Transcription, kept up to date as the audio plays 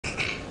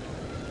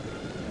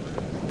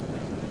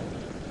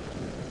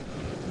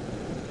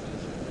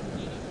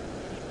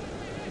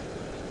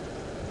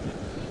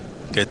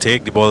Get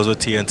take. The ball is with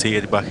TNT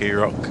at the back of the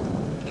rock.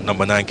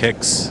 Number 9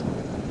 kicks.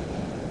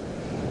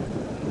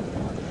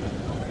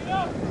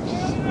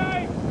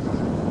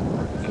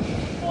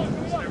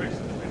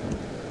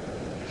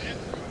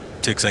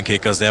 Turks and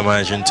Caicos, they're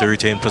managing to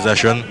retain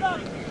possession.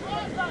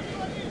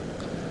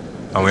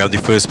 And we have the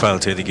first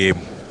penalty of the game.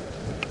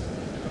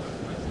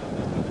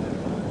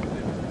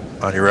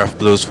 And the ref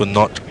blows for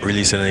not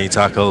releasing any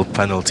tackle,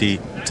 penalty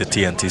to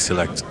TNT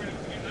Select.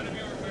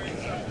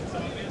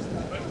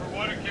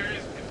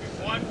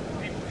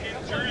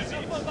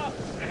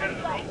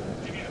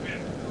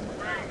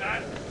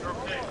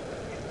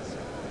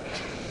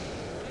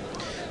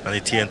 And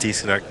the TNT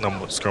Select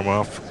number scrum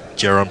off.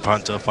 Jaron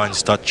Panther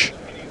finds touch.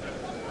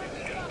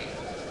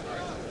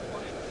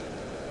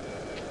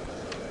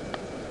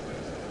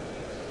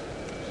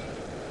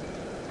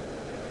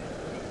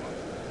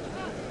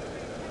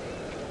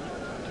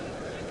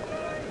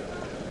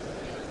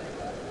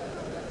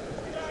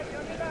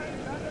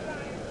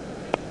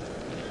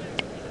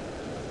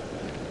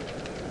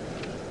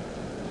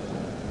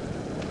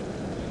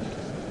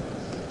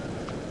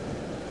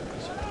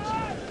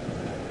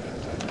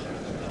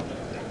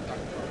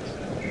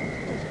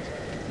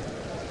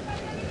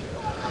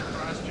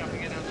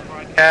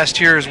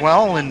 Here as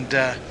well, and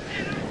got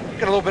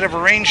a little bit of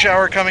a rain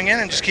shower coming in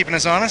and just keeping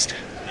us honest.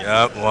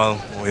 Yeah,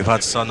 well, we've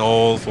had sun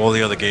all for all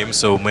the other games,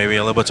 so maybe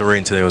a little bit of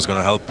rain today was going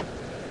to help.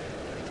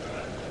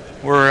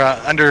 We're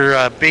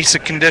under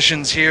basic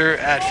conditions here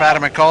at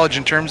Fatima College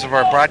in terms of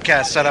our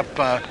broadcast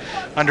setup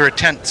under a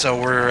tent,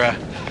 so we're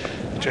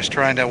just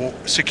trying to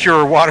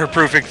secure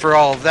waterproofing for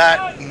all of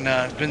that.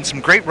 And been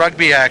some great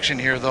rugby action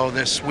here though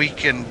this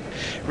week, and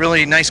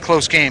really nice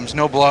close games,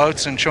 no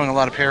blowouts, and showing a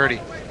lot of parity.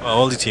 Well,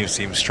 all the teams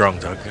seem strong,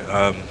 Doug.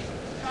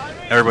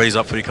 Everybody's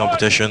up for the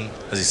competition.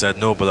 As you said,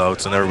 no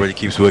blowouts, and everybody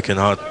keeps working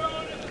hard.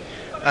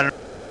 I don't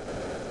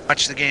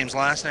watch the games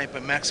last night,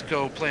 but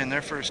Mexico playing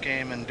their first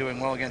game and doing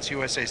well against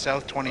USA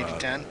South,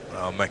 20-10.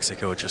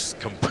 Mexico just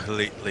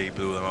completely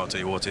blew them out of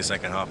the water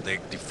second half. They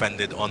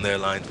defended on their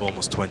line for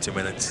almost 20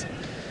 minutes,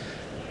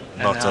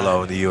 not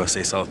allowing the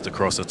USA South to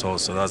cross at all.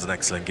 So that was an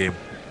excellent game.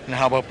 And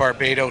how about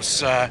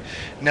Barbados?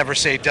 Never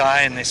say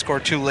die, and they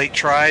scored 2 late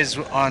tries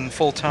on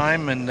full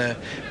time, and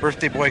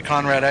birthday boy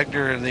Conrad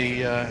Egner,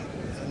 the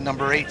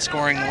number 8,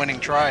 scoring the winning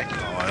try.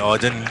 Oh,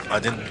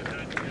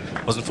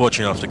 I wasn't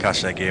fortunate enough to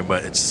catch that game,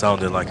 but it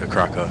sounded like a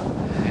cracker.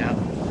 Yeah.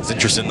 It's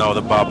interesting now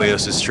that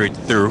Barbados is straight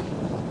through.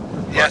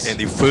 Yes. But in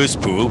the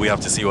first pool, we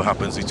have to see what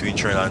happens between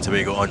Trinidad and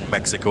Tobago and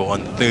Mexico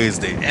on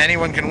Thursday.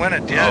 Anyone can win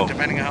it, yeah,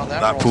 depending on how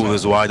that pool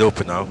is wide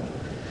open now.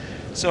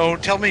 So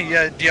tell me,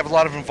 do you have a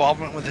lot of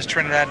involvement with this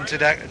Trinidad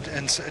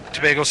and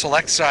Tobago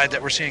Select side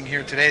that we're seeing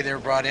here today? They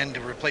were brought in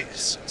to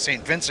replace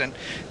St. Vincent.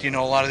 Do you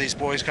know a lot of these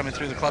boys coming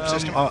through the club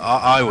system?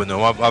 I would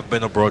know. I've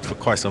been abroad for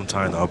quite some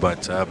time now,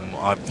 but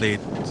I've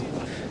played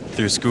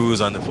through schools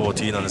under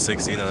 14, under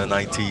 16, under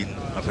 19.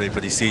 I played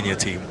for the senior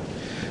team.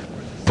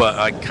 But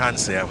I can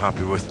say I'm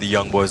happy with the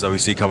young boys that we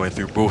see coming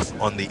through, both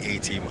on the A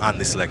team and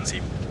the select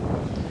team.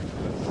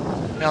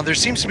 Now there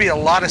seems to be a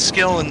lot of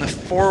skill in the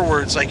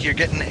forwards, like you're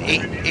getting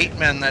eight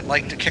men that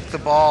like to kick the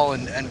ball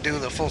and do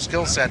the full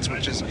skill sets,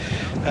 which is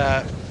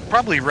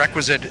probably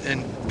requisite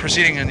in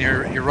proceeding in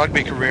your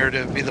rugby career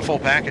to be the full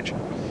package.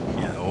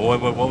 Yeah,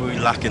 what we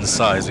lack in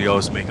size, we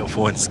always make up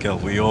for in skill.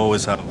 We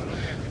always have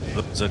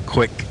the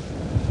quick,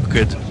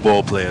 good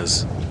ball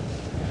players.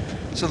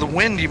 So the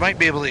wind, you might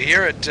be able to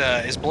hear it,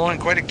 is blowing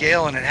quite a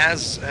gale, and it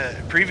has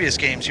previous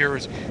games here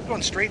was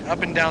going straight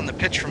up and down the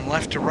pitch from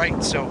left to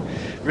right. So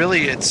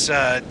really it's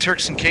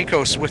Turks and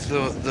Caicos with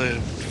the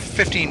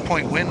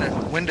 15-point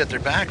wind at their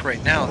back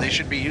right now. They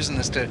should be using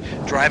this to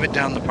drive it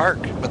down the park,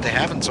 but they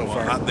haven't so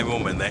far. At the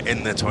moment, they're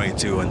in the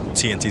 22, and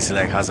TNT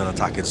Select has an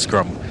attacking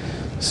scrum.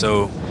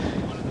 So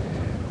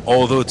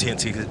although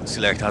TNT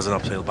Select has an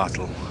uphill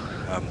battle,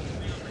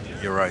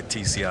 you're right,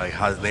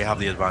 TCI they have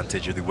the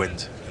advantage of the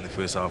wind in the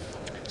first half.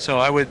 So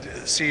I would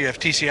see if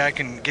TCI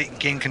can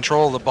gain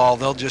control of the ball,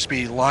 they'll just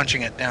be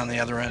launching it down the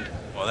other end.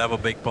 Well, they have a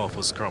big,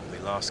 powerful scrum.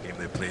 The last game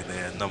they played,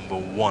 their number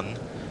 1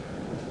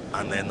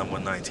 and their number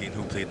 19,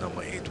 who played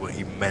number 8, were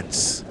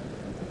immense.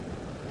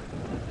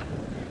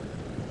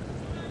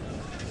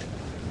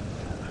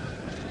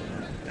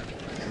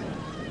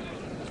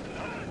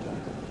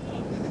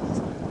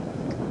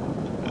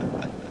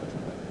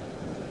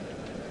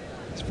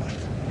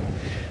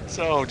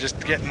 So just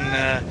getting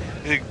the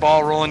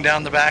ball rolling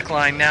down the back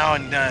line now,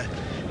 and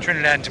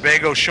Trinidad and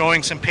Tobago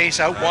showing some pace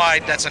out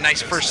wide. That's a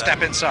nice first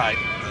step inside.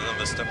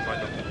 Another step by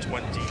number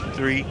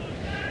 23,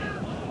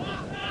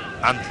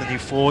 Anthony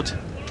Ford.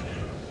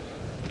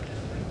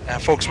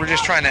 Folks, we're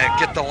just trying to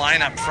get the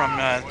lineup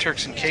from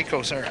Turks and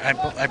Caicos, or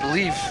I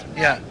believe,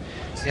 yeah,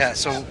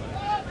 so.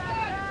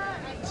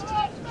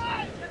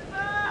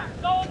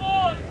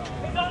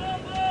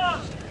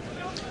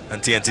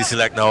 And TNT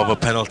Select now have a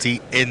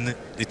penalty in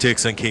the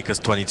Turks and Caicos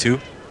 22.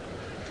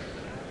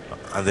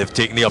 And they've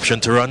taken the option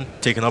to run,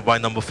 taken up by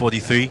number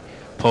 43,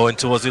 pulling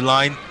towards the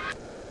line.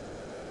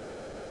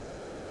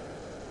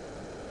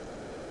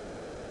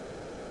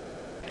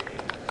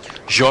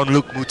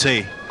 Jean-Luc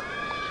Moutet.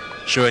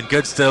 showing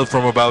good still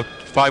from about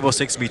 5 or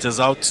 6 meters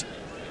out.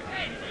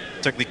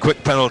 Took the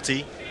quick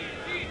penalty.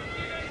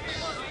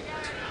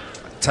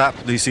 Tap,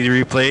 do you see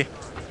the replay?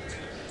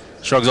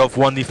 Shrugs off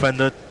one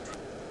defender.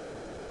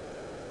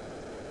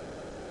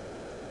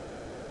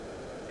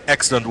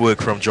 Excellent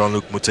work from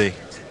Jean-Luc Moutet.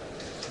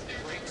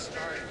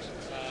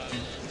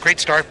 Great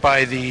start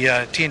by the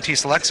TNT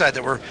Select side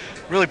that were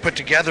really put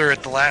together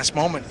at the last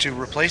moment to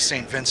replace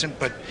St. Vincent,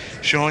 but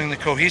showing the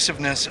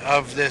cohesiveness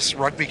of this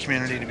rugby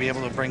community to be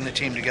able to bring the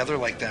team together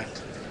like that.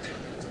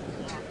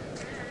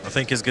 I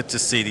think it's good to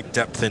see the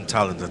depth in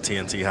talent that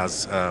TNT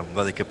has, that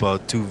they can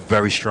put two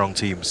very strong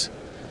teams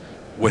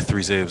with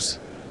reserves.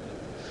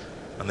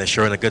 And they're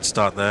showing a good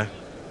start there.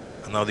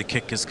 And now the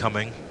kick is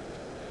coming.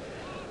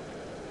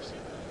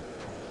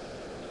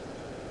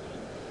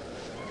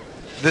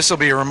 This will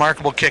be a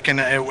remarkable kick, and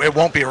it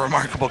won't be a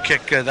remarkable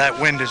kick. That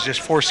wind is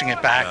just forcing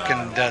it back,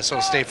 and so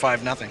it'll stay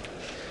 5-0.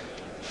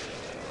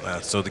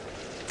 So the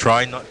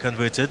try not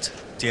converted.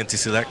 TNT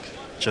Select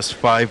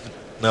just 5-0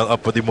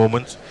 up at the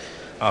moment,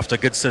 after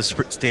good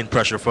sustained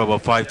pressure for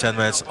about 5-10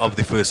 minutes of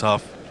the first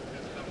half.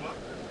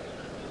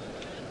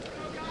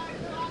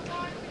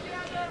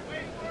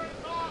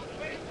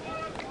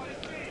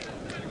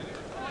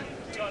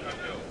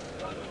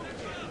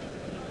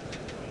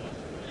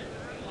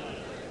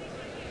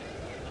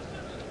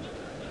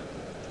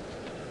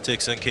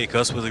 Turks and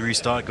Caicos with a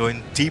restart,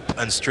 going deep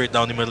and straight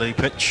down the middle of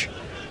the pitch.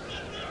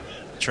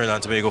 Trinidad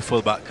and Tobago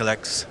fullback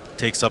collects,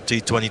 takes up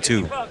to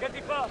 22.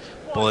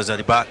 Ball is at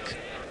the back.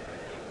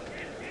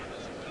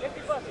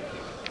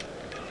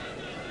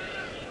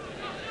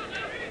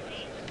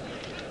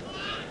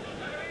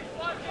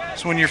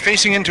 So when you're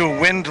facing into a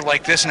wind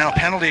like this, now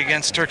penalty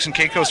against Turks and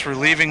Caicos for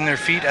leaving their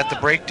feet at the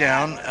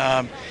breakdown,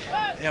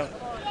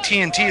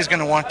 TNT is going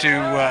to want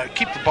to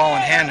keep the ball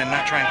in hand and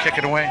not try and kick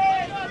it away.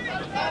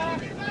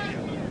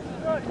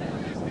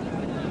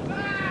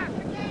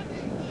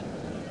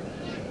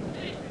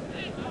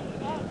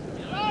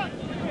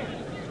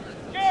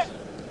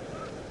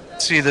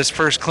 See this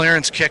first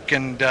clearance kick,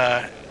 and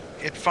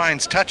it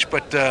finds touch,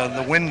 but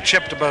the wind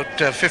chipped about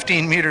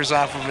 15 meters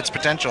off of its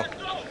potential.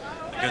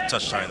 A good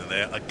touch time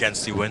there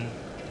against the wind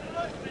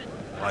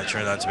by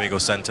Trinidad and Tobago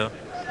center.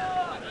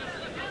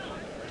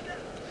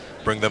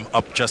 Bring them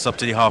up just up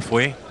to the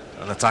halfway,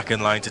 an attacking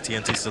line to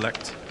TNT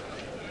Select.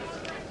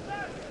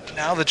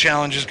 Now the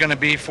challenge is going to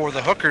be for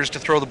the hookers to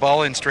throw the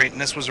ball in straight, and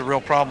this was a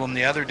real problem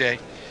the other day.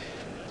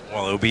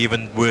 Well, it'll be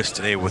even worse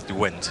today with the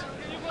wind.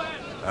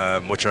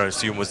 Which I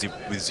assume was the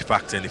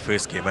factor in the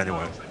first game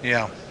anyway.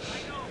 Yeah.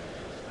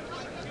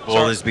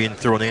 Ball is being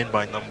thrown in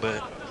by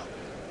number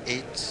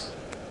 8.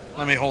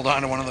 Let me hold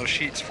on to one of those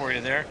sheets for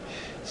you there.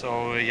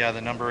 So yeah,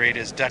 the number 8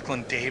 is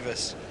Declan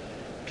Davis,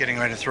 getting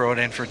ready to throw it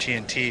in for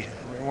TNT.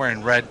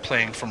 Wearing red,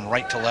 playing from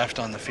right to left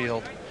on the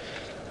field.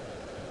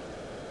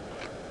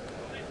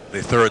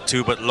 They throw it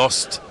too, but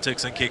lost.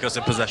 Turks and Caicos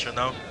in possession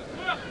now.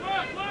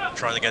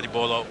 Trying to get the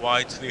ball out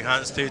wide. 3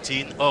 hands,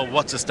 13. Oh,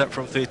 what's a step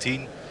from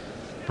 13.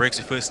 Breaks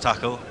the first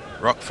tackle,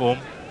 rock form.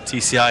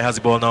 TCI has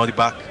the ball now at the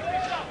back.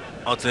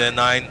 Out to their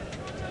 9,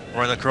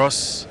 run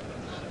across.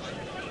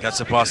 Gets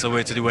a pass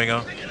away to the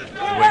winger.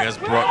 The winger's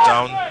brought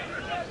down.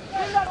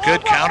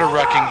 Good counter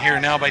rucking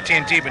here now by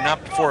TNT, but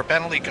not before a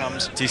penalty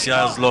comes.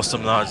 TCI has lost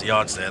some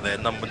yards there. They're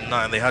number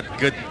 9. They had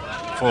good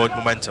forward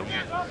momentum.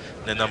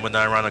 Then number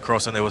 9 ran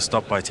across and they were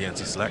stopped by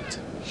TNT Select.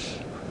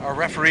 Our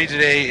referee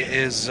today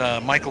is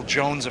Michael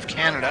Jones of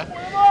Canada.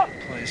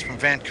 He's from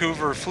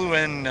Vancouver, flew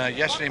in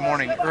yesterday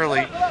morning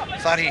early,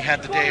 thought he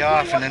had the day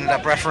off and ended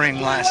up refereeing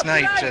last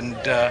night and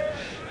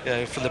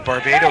for the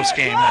Barbados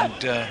game.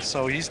 And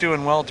so he's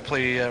doing well to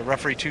play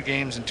referee 2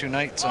 games in 2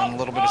 nights on a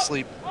little bit of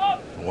sleep.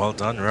 Well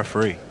done,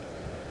 referee.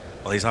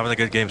 Well, he's having a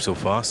good game so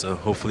far, so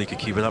hopefully he can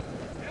keep it up.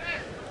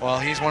 Well,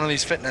 he's one of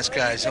these fitness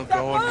guys. He'll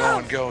go and go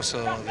and go,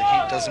 so the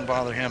heat doesn't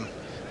bother him.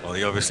 Well,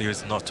 he obviously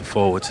is not a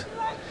forward,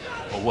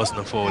 or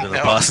wasn't a forward in the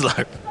past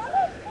life.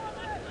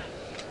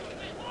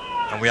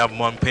 And we have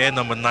one pair,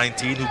 number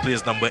 19, who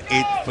plays number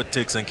 8 for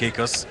Turks and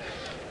Caicos.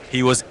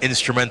 He was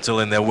instrumental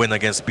in their win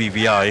against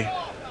BVI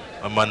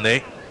on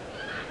Monday.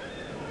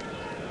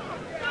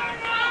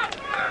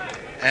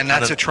 And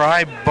that's a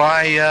try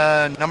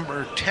by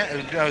number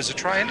 10. Is a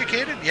try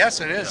indicated?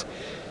 Yes, it is.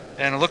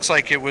 Yeah. And it looks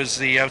like it was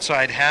the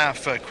outside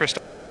half.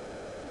 Christoph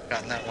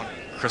got in that one.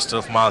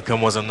 Christoph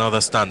Malcolm was another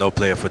standout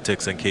player for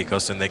Turks and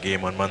Caicos in their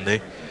game on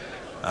Monday.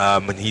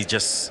 And he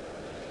just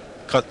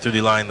cut through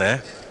the line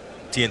there.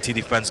 TNT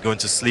defense going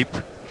to sleep.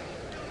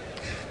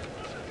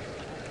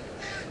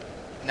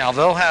 Now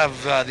they'll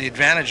have the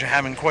advantage of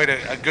having quite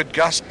a good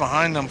gust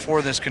behind them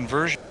for this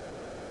conversion.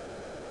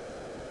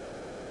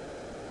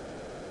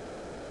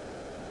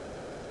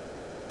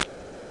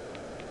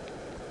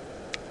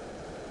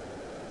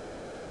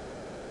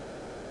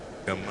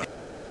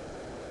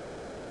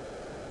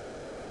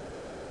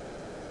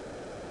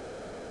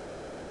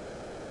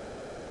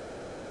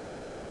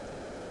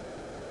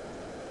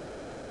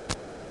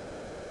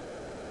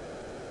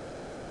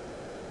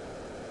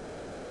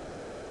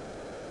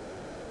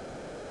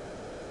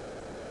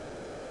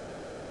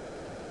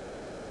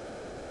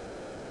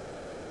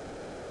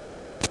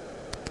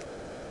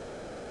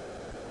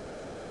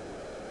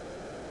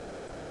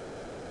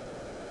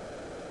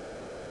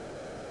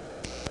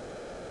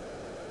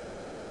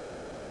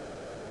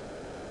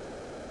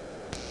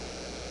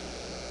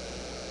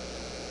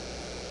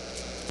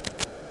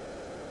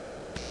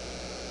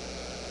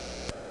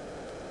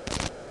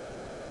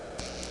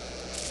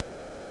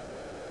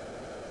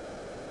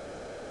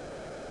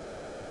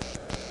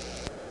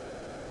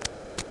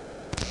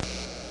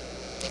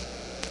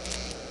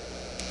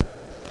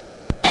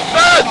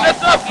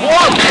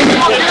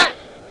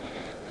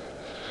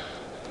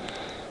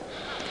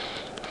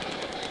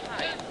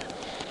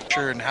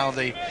 and how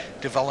they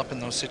develop in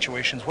those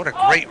situations. What a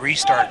great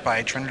restart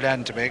by Trinidad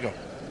and Tobago.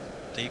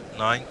 Deep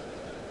 9.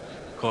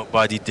 Caught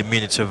by the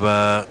diminutive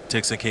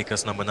Turks and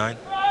Caicos number 9.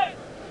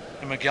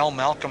 And Miguel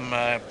Malcolm,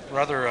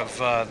 brother of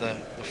the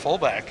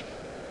fullback.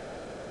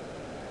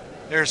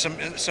 There's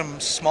some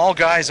small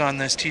guys on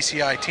this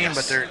TCI team,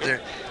 Yes.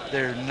 but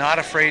they're not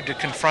afraid to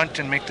confront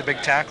and make the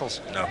big tackles.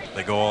 No,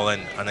 they go all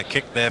in. And a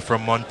kick there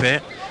from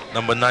Monpe,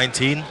 number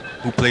 19,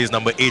 who plays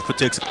number 8 for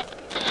Turks.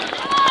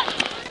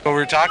 But we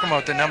were talking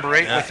about the number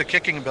 8 with the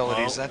kicking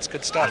abilities. That's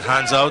good And stuff.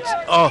 hands out.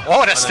 Oh,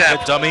 what a and step. A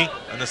good dummy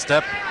and a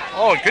step.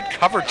 Oh, a good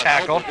cover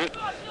tackle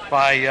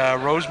by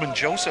Roseman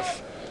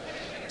Joseph,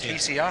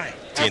 TCI.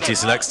 TNT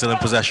Select still in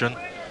possession.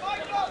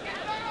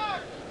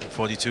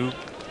 42.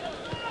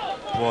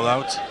 Ball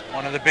out.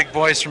 One of the big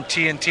boys from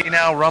TNT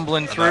now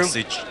rumbling And through. that's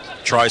the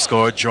try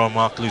scorer,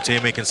 Jean-Marc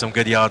Lute, making some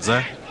good yards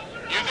there.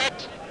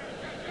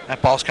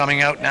 That ball's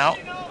coming out now.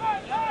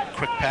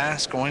 Quick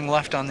pass going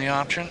left on the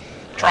option.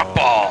 Drop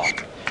ball.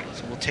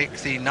 So we'll take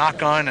the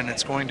knock on, and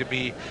it's going to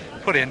be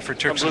put in for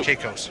Turks and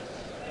Caicos.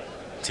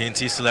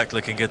 TNT Select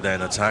looking good there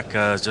in attack.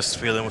 Just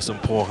feeling with some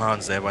poor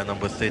hands there by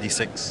number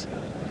 36.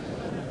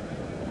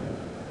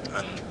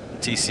 And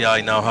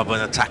TCI now have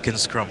an attacking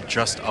scrum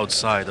just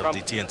outside of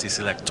the TNT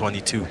Select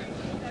 22.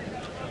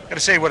 Got to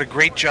say what a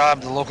great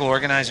job the local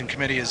organizing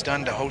committee has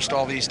done to host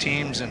all these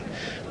teams and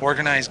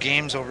organize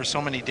games over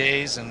so many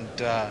days, and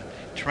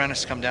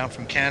tremendous to come down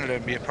from Canada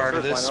and be a part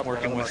of this,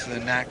 working with the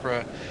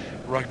NACRA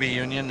Rugby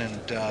Union, and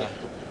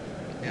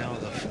you know,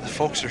 the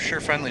folks are sure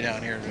friendly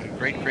down here.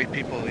 Great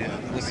people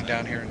living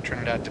down here in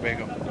Trinidad and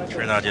Tobago.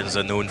 Trinidadians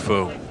are known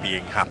for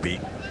being happy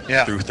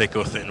through thick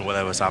or thin,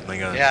 whatever's happening.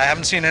 Yeah, I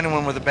haven't seen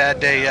anyone with a bad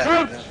day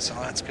yet, so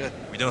that's good.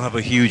 We don't have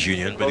a huge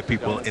union, but the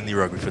people in the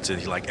rugby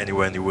fraternity, like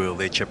anywhere in the world,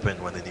 they chip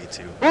in when they need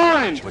to,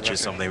 which is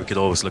something we could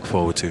always look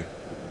forward to.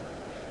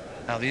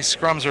 Now these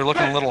scrums are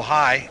looking a little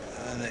high.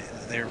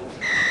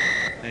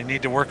 They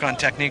need to work on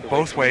technique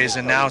both ways,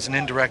 and now it's an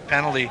indirect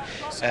penalty.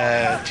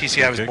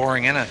 TCI was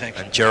boring in, I think.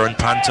 And Jaron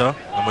Panther,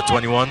 number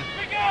 21.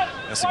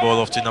 That's the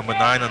ball off to number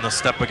 9, and a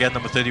step again,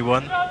 number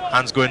 31.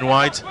 Hands going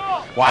wide.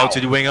 Wow. Out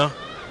to the winger.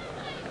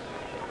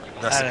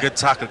 And that's a good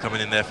tackle coming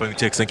in there from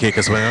Turks and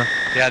Caicos winger.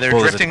 Yeah, they're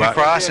drifting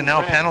across, and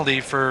now a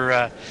penalty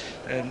for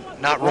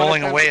not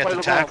rolling away at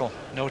the tackle.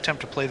 No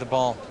attempt to play the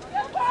ball.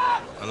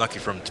 Unlucky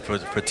for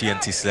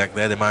TNT Select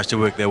there. They managed to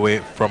work their way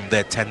from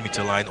their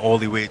 10-meter line all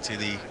the way to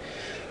the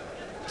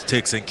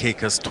Turks and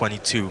Caicos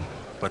 22,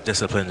 but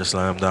discipline just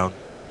let him down.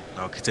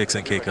 Now Turks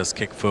and Caicos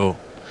kick for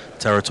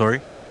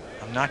territory.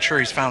 I'm not sure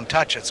he's found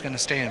touch. It's going to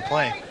stay in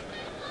play.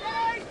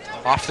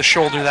 Off the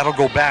shoulder, that'll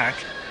go back.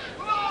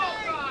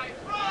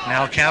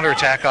 Now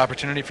counterattack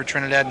opportunity for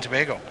Trinidad and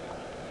Tobago.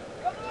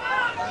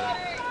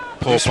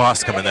 Poor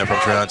pass coming there from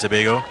Trinidad and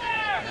Tobago.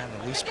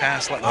 And the loose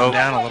pass letting them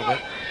down a little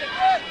bit.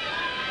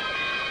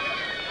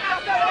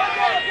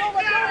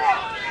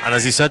 And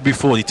as he said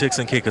before, the Turks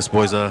and Caicos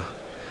boys are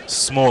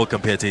small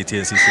compared to the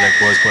TNT Select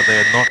boys, but they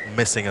are not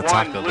missing a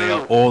tackle. They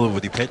are all over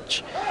the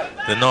pitch.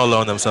 They're not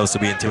allowing themselves to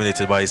be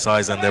intimidated by his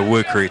size, and their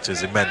work rate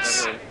is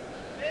immense.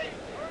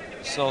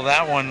 So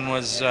that one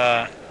was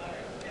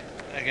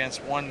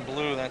against one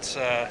blue. That's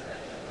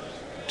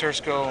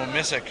Tursko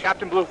Misick.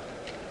 Captain Blue.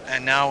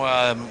 And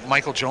now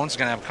Michael Jones is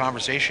going to have a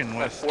conversation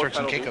with Turks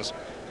and Caicos.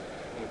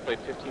 We played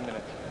 15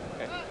 minutes.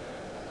 Okay.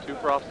 2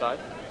 for offside.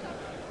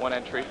 1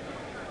 entry.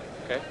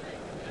 Okay.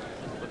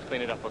 Let's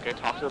clean it up. Okay.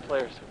 Talk to the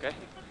players. Okay.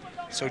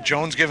 So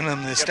Jones giving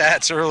him the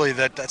stats early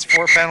that's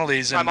 4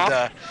 penalties, and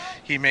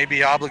he may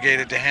be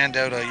obligated to hand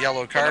out a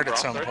yellow card at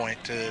some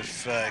point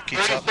if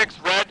keeps up.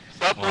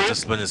 Well,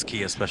 discipline is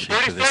key, especially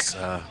to this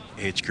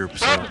age group,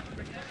 so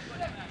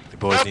the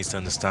boys need to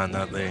understand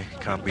that they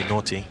can't be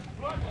naughty.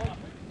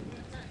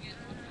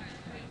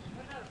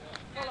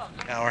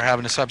 Now we're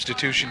having a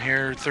substitution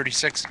here,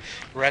 36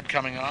 red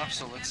coming off,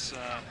 so let's,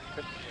 I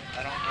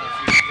don't know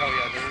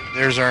if we,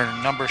 there's our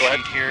number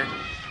sheet here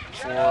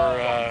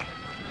for,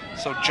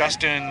 so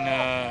Justin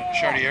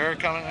Chartier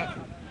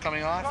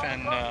coming off,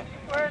 and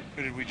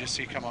who did we just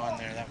see come on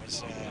there? That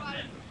was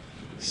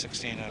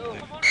 16, I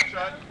believe.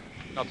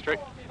 Not straight.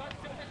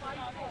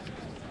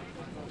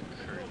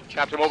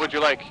 Captain, what would you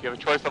like? You have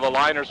a choice of a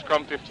line or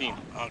scrum 15.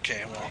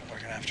 Okay, well, we're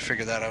going to have to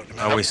figure that out in a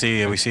Now we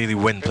see the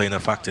wind playing a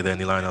factor there in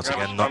the lineouts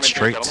again, not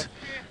straight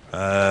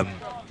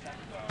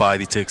by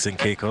the Turks and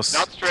Caicos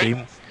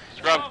team.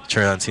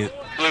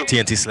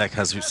 TNT Select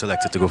has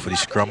selected to go for the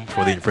scrum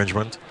for the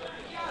infringement.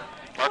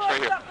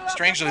 Right here.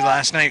 Strangely,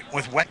 last night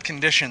with wet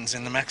conditions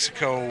in the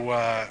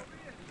Mexico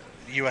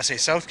USA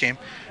South game,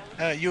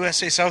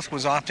 USA South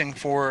was opting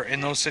for,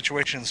 in those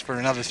situations, for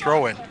another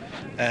throw-in,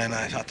 and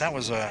I thought that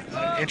was an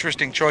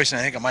interesting choice, and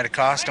I think it might have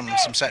cost them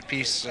some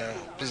set-piece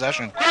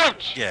possession.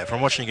 Yeah,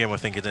 from watching the game, I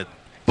think it did.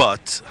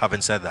 But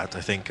having said that,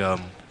 I think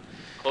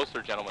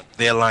closer, gentlemen.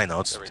 Their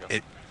lineouts,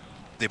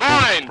 they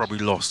both probably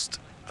lost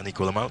an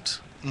equal amount.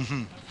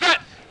 Mm-hmm.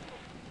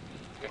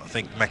 I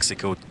think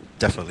Mexico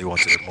definitely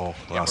wanted it more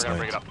last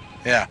night.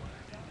 Yeah.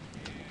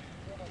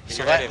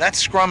 So that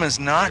scrum is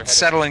not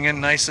settling in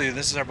nicely.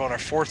 This is about our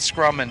fourth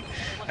scrum,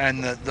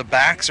 and the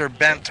backs are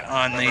bent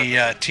on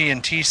the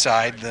T&T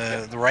side,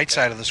 the right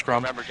side of the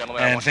scrum,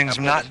 and things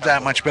are not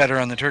that much better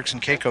on the Turks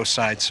and Caicos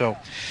side. So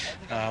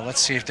let's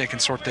see if they can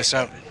sort this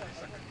out.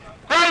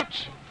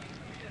 Crouch!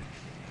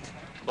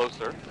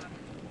 Closer.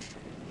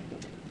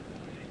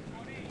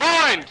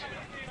 Bind!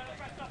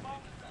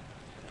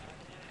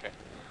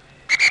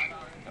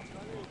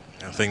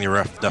 I think the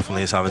ref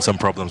definitely is having some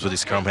problems with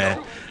his scrum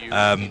here.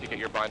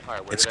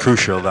 It's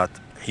crucial that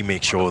he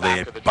makes sure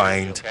they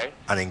bind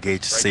and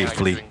engage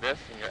safely.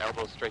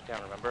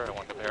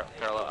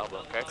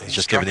 He's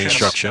just giving the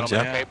instructions, yeah.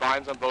 Okay,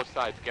 binds on both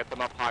sides. Get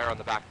them up higher on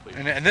the back, please.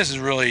 And this is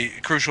really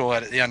crucial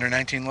at the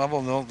under-19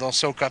 level. They'll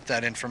soak up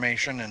that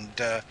information and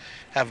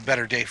have a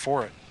better day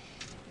for it.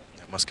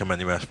 I must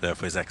commend the ref there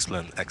for his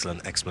excellent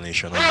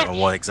explanation on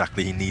what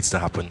exactly he needs to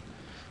happen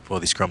for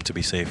the scrum to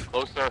be safe.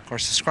 Of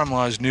course, the scrum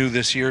law is new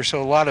this year,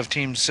 so a lot of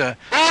teams still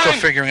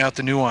figuring out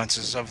the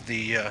nuances of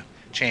the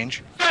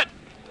change.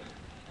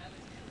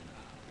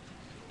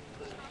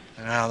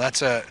 Now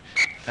that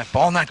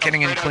ball not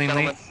getting in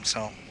cleanly,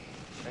 so.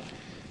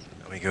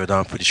 We go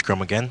down for the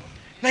scrum again.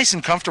 Nice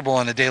and comfortable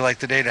on a day like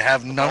today to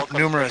have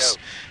numerous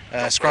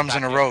scrums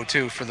in a row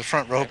too for the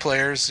front row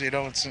players. You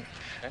know, it's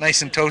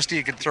nice and toasty.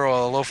 You could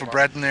throw a loaf of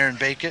bread in there and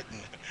bake it.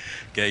 And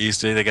get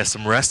used to it. They get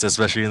some rest,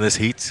 especially in this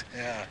heat.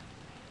 Yeah.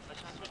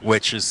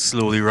 Which is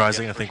slowly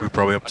rising. I think we're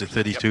probably up to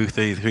 32,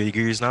 33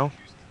 degrees now.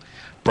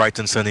 Bright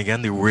and sunny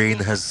again. The rain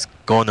has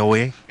gone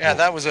away. Yeah,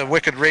 that was a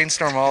wicked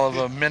rainstorm, all of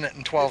 1 minute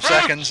and 12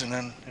 seconds, and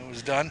then it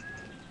was done.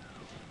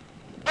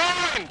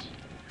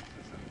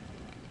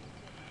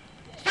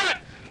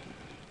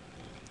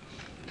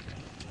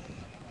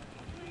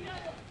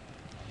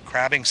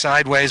 Crabbing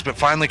sideways, but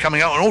finally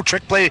coming out. Oh,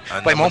 trick play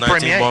by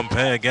Montpremier.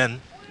 Montpremier again.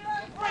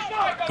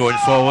 Going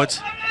forward.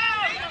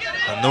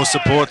 And no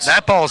support.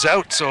 That ball's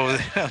out, so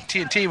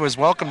T&T was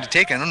welcome to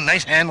take it.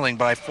 Nice handling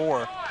by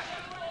 4.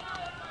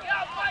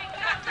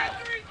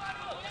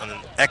 And an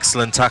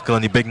excellent tackle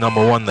on the big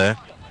number 1 there.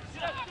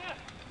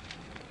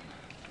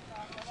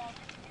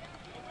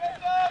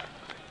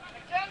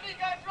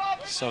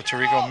 So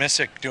Tarico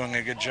Missick doing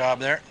a good job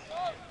there.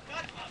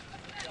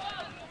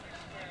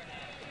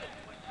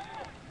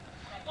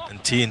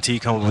 And T&T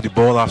come up with the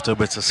ball after a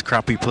bit of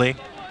scrappy play.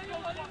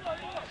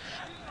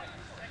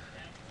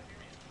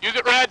 Use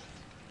it, Red.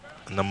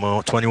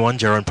 Number 21,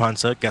 Jaron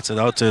Panzer, gets it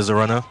out to his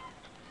runner.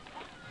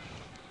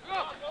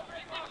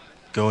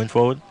 Going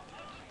forward.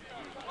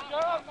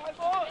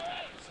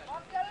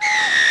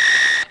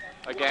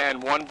 Again,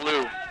 1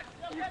 blue.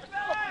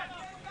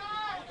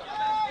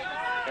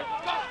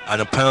 And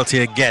a penalty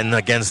again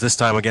this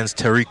time against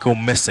Tarico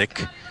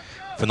Missick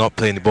for not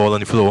playing the ball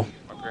on the floor.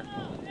 Okay.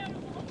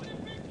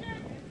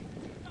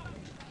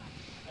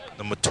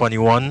 Number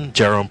 21,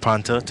 Jaron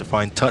Panther, to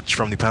find touch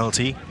from the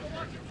penalty.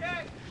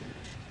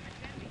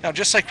 Now,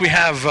 just like we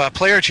have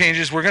player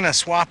changes, we're going to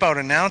swap out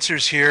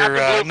announcers here.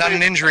 Not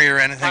an injury or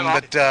anything,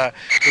 but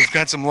we've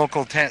got some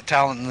local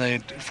talent in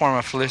the form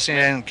of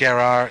Felicien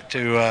Gerard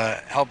to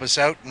help us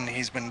out, and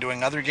he's been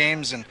doing other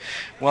games and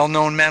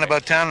well-known man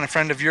about town and a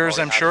friend of yours,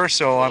 I'm sure.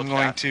 So I'm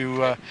going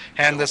to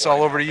hand this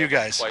all over to you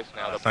guys.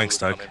 Thanks,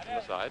 Doug.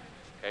 I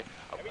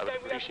would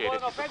appreciate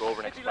it if you could go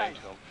over and explain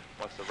to him.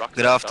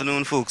 Good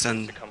afternoon, folks,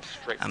 and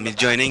I'm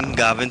joining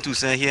Gavin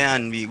Toussaint here,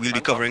 and we'll be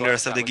covering the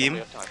rest of the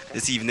game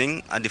this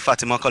evening at the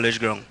Fatima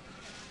College ground.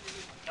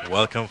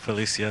 Welcome,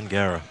 Felicien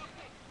Guerra.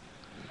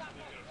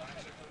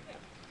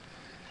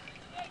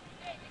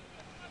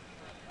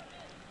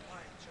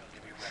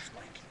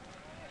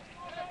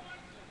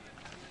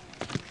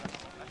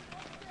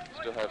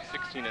 Still have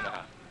 16 and a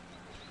half.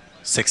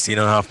 16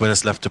 and a half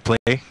minutes left to play,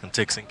 and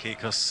Turks and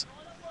Caicos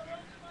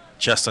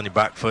just on the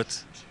back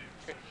foot.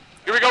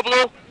 Here we go,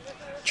 Blue.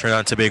 Trinidad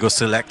and Tobago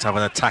select have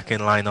an attacking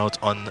line out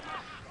on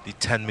the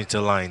 10-meter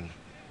line.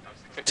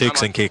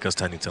 Turks and Caicos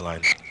 10-meter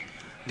line.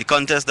 The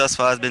contest thus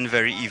far has been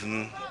very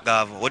even.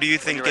 Gav, what do you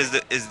think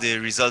is the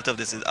result of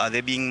this? Are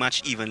they being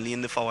matched evenly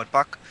in the forward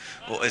pack,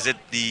 or is it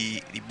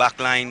the back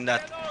line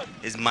that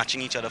is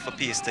matching each other for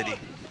pace today?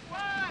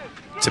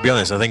 To be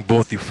honest, I think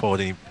both the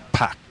forward and the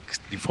pack,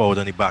 the forward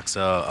and the backs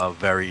are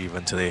very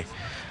even today.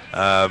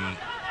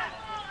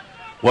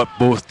 What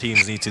both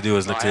teams need to do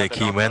is look to their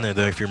key men. I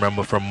don't know if you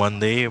remember from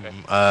Monday,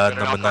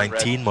 number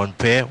 19,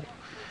 Montpellier,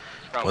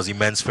 was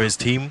immense for his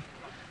team.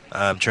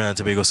 Trinidad and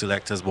Tobago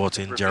selectors brought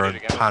in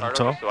Jaron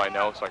Panther,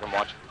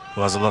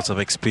 who has a lot of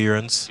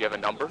experience,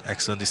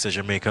 excellent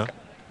decision maker.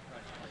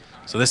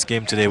 So this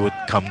game today would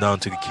come down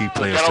to the key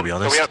players, to be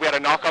honest. So we had a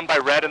knock on by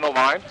Red in the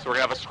line, so we're going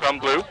to have a scrum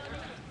Blue.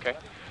 Okay.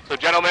 So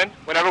gentlemen,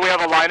 whenever we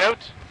have a line out,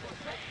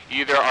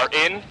 you either are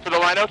in for the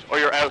line out or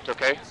you're out,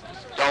 okay?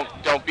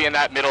 Don't be in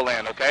that middle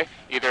land, okay?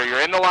 Either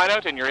you're in the line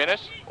out and you're in it,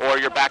 or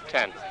you're back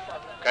 10,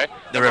 okay?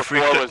 The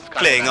referee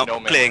playing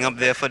up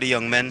there for the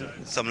young men,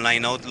 some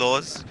line out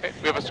laws. Okay,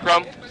 we have a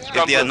scrum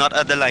if they are not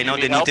at the line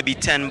out, they need to be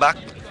 10 back,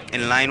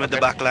 in line with the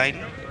back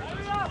line.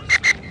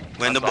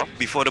 When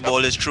before the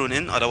ball is thrown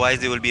in,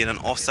 otherwise they will be in an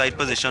offside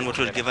position, which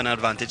will give an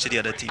advantage to the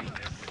other team.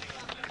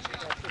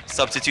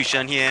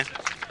 Substitution here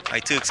by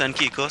Turks and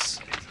Caicos.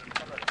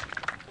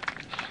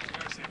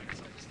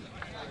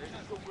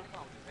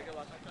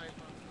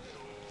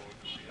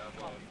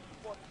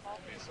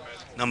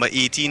 Number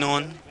 18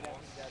 on.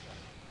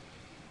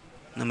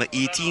 Number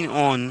 18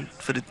 on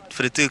for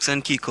the Turks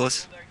and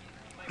Caicos,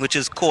 which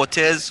is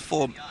Cortez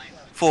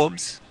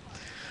Forbes.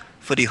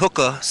 For the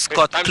hooker,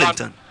 Scott time's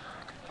Clinton.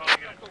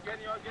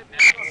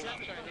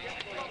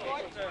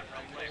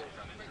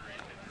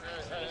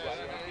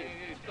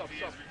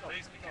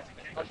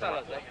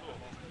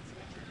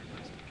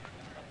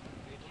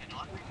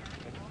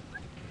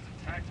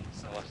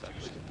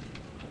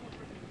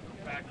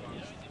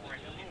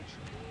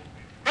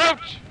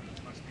 Ouch!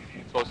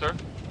 Closer.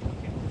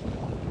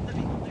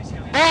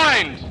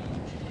 Blind!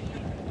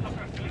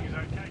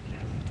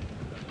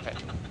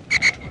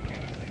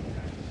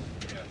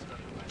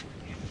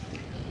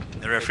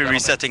 The referee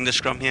resetting the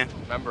scrum here.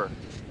 Remember,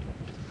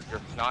 you're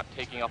not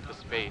taking up the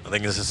space. I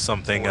think this is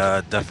something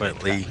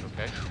definitely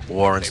Okay?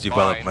 warrants Stay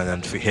development.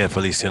 And here,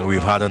 Felician,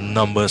 we've had a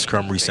number of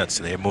scrum resets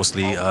today,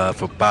 mostly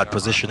for bad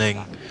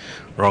positioning,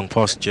 wrong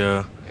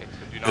posture, Okay,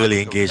 so do not early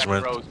go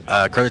engagement. second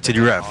rows. Credit to the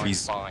ref. On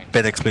He's fine.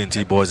 been explaining to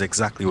the boys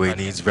exactly what he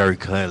needs very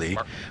clearly.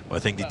 But I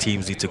think the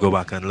teams need to go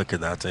back and look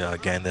at that.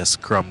 Again, their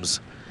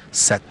scrums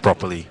set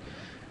properly,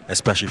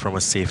 especially from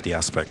a safety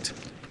aspect.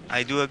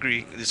 I do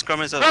agree. The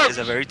scrum is a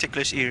very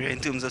ticklish area in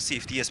terms of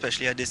safety,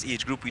 especially at this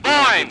age group. We don't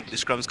want the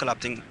scrums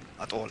collapsing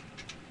at all.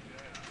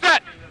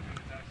 Set!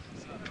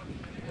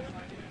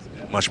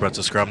 Much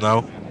better scrum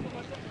now.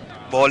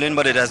 Ball in,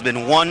 but it has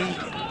been won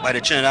by the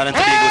Trinidad and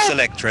Tobago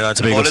select. Trinidad and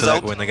The Tobago ball is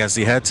select out. win against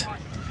the head.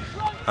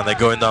 And they're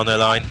going down their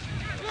line.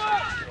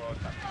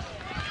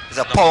 It's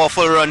a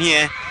powerful run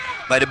here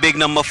by the big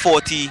number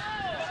 42,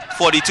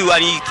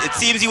 and it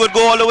seems he would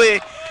go all the way,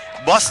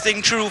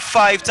 busting through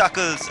 5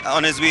 tackles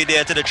on his way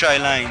there to the try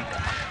line.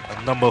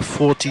 And number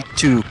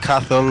 42,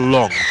 Cather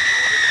Long.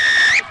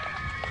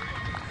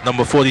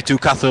 Number 42,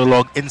 Cather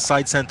Long,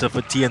 inside center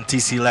for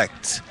TNT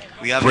Select.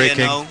 We have here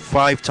Breaking now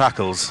 5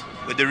 tackles.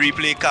 with the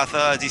replay, Cather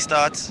as he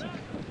starts.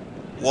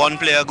 One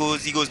player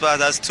goes, he goes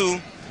past as 2,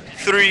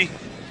 3.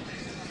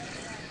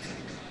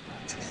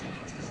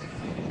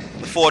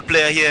 The 4th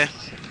player here,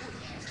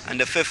 and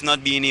the 5th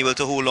not being able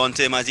to hold on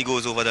to him as he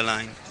goes over the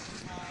line.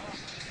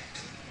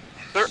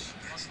 Sir.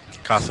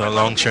 Cather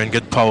Long showing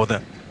good power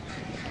there.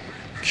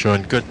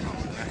 Showing good.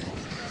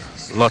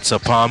 Lots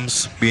of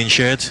palms being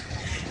shared.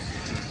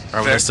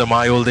 Reminiscent of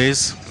my old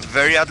days.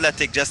 Very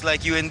athletic, just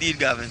like you indeed,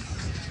 Gavin.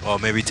 Or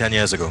maybe 10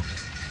 years ago.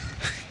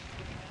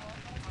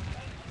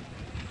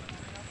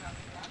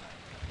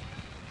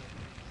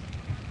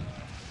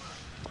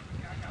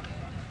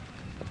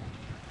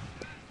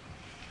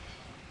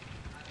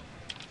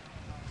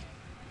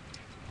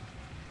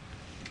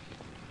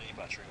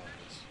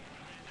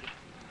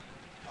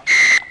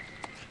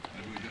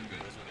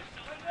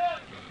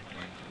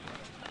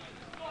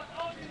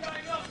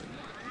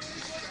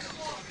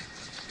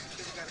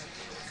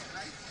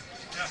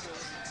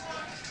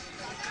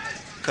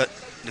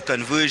 The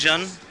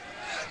conversion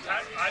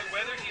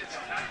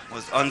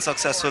was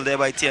unsuccessful there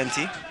by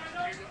TNT.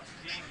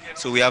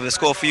 So we have the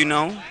score for you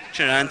now.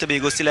 Trinidad and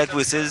Tobago Select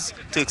versus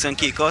Turks and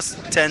Caicos,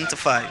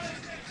 10-5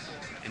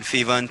 in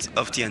favor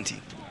of TNT.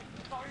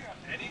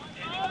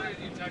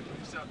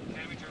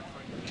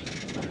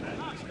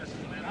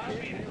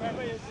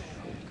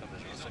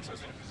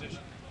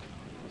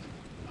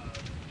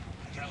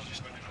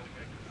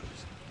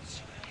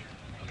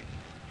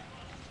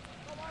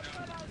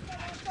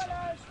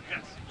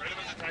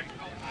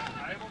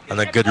 And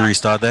a good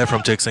restart there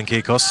from Turks and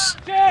Caicos.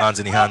 Lands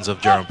in the hands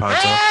of Jerome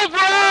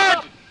Panther.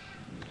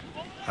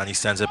 And he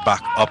sends it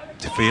back up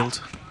the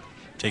field.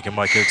 Taken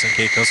by Turks and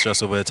Caicos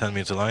just over the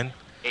 10-meter line.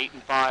 8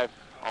 and 5,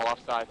 all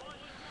offside.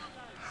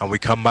 And we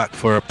come back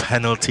for a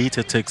penalty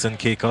to Turks and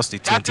Caicos. The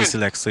TNT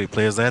Select state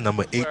players there.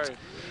 Number 8,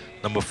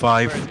 number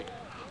 5.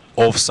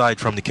 Offside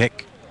from the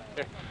kick.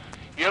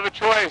 You have a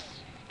choice.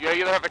 You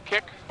either have a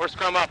kick or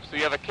scrum up. So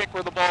you have a kick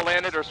where the ball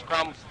landed or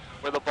scrum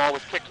where the ball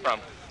was kicked from.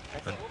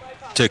 And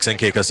Turks and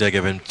Caicos, they're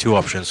given 2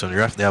 options from the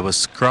ref. They have a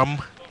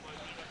scrum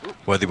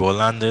where the ball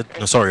landed.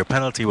 No, sorry, a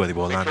penalty where the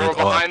ball landed,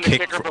 or a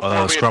kick,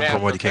 scrum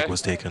from where the kick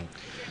was taken.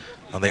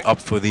 And they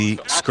opt for the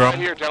scrum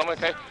Here, gentlemen,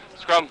 okay?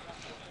 Scrum.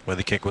 where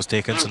the kick was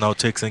taken. So now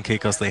Turks and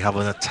Caicos, they have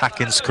an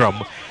attacking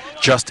scrum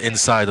just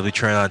inside of the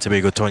Trinidad and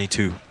Tobago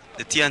 22.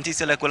 The TNT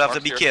Select will have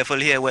to be careful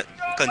here,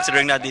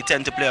 considering that they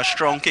tend to play a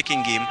strong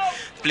kicking game.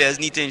 Players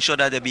need to ensure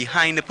that they're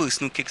behind the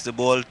person who kicks the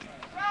ball.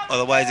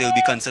 Otherwise, they will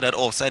be considered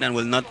offside and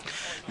will not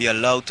be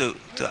allowed to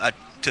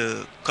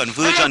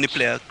converge on the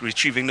player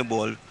retrieving the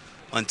ball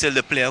until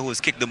the player who has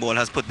kicked the ball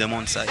has put them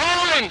onside.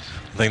 I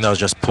think that was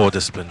just poor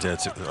discipline there,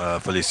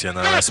 Felician,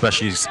 and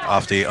especially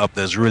after he up,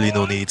 there's really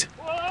no need.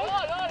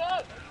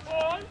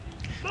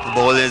 The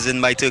ball is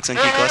in by Turks and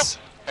Caicos.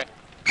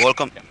 Ball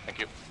come Thank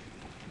you.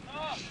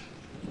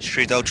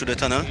 straight out through the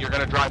tunnel, You're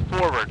going to drive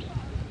forward.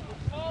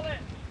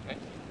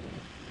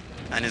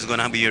 and it's going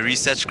to be a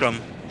reset scrum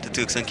to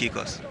Turks and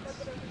Caicos.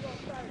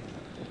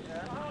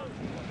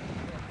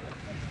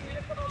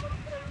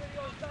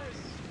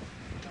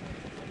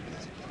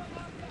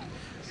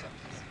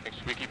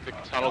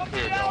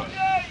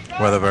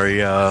 Weather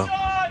very up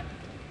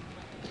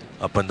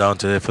and down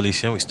today,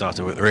 Felicia. We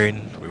started with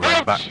rain. We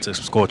went back to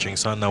scorching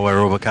sun. Now we're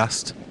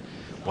overcast.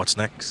 What's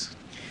next?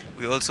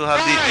 We also have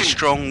the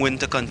strong wind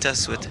to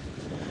contest with,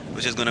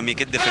 which is going to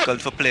make it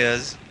difficult for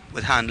players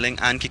with handling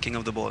and kicking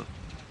of the ball.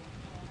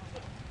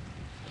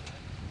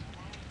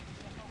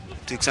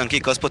 Turks and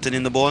Caicos putting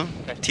in the ball.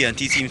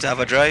 TNT seems to have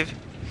a drive.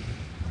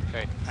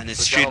 Okay. And it's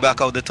So straight gentlemen,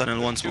 back out the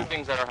tunnel once two more.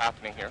 things that are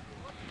happening here.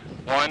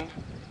 One,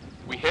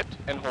 we hit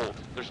and hold.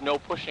 There's no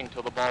pushing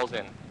till the ball's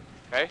in.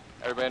 Okay?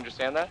 Everybody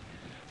understand that?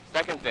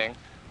 Second thing,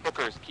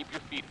 hookers, keep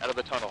your feet out of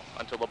the tunnel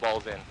until the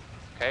ball's in.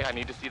 Okay? I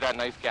need to see that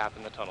nice gap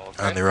in the tunnel.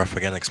 Okay? And the ref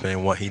again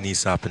explaining what he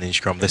needs to happen in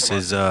scrum. This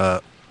is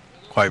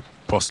quite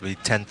possibly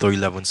 10th or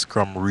 11th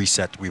scrum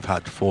reset we've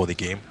had for the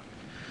game.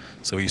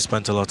 So we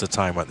spent a lot of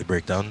time at the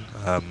breakdown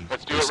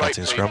Let's do it right,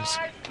 resetting please. scrums.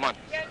 Come on.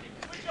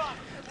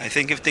 I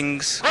think if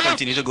things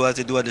continue to go as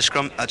they do at the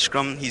scrum,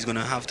 he's going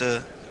to have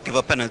to give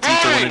a penalty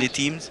to one of the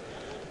teams.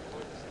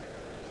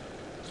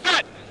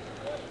 Set!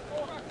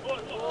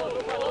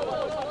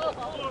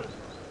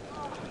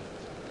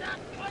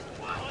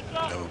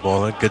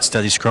 Ball in. Good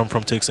steady scrum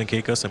from Turks and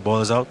Caicos, and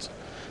ball is out.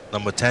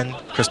 Number 10,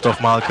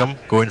 Christoph Malcolm,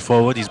 going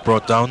forward. He's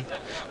brought down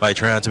by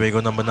Trinidad and Tobago,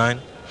 number 9.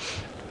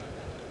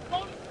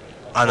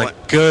 And a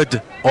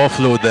good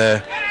offload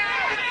there.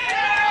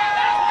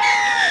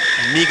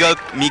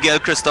 Miguel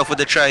Christoph with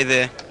the try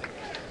there.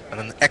 And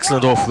an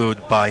excellent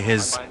offload by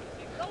his,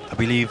 I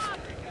believe,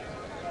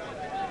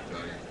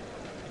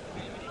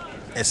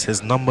 it's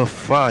his number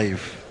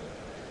 5,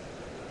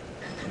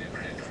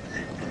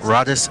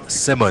 Radis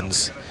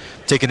Simmons,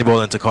 taking the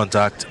ball into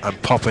contact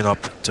and popping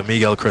up to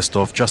Miguel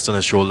Christoph just on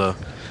his shoulder.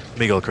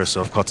 Miguel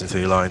Christoph cutting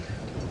through the line.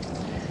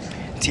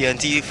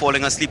 TNT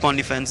falling asleep on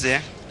defense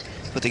there,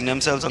 putting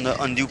themselves under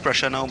undue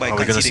pressure now by Are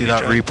we going to see conceding a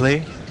that try.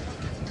 replay?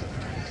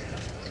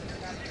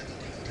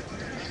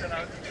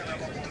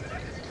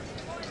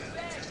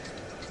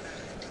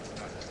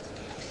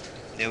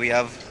 There we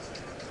have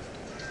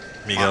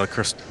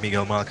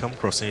Miguel Malcolm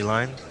crossing the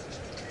line.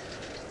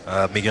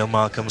 Miguel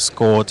Malcolm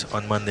scored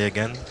on Monday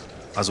again,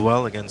 as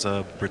well, against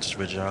British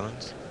Virgin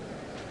Islands.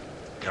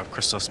 You have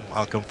Christoph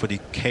Malcolm for the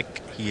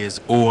kick. He is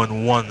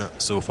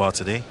 0-1 so far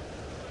today.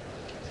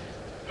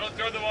 Don't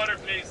throw the water,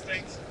 please.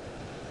 Thanks.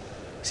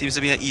 seems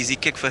to be an easy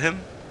kick for him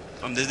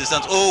from this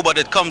distance. Oh, but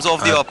it comes off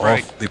the And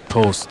upright. off the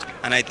post.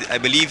 And I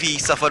believe he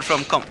suffered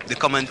from the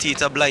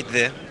commentator blight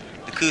there,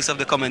 the curse of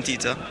the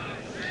commentator.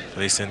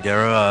 Listen,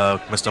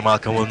 Guerra, Mr.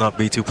 Malcolm will not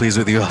be too pleased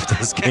with you after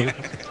this game.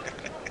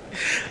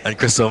 And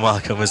Christoph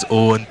Malcolm is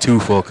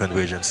 0-2 for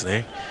conversions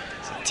today.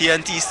 So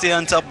TNT stay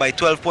on top by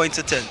 12 points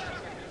to 10.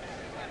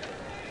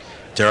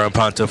 Jaron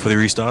Panther for the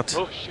restart.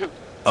 Oh, shoot.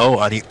 Oh,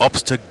 and he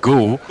opts to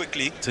go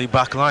Quickly. to the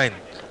back line.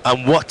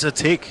 And what a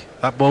take.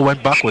 That ball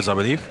went backwards, I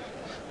believe.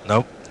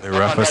 No, the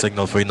ref has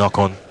signaled for a knock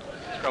on.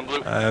 Scrum blue.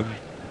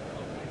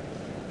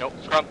 Nope,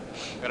 scrum.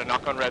 Got a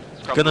knock on red.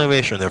 Scrum Good blue.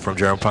 innovation there from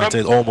Jaron Panther.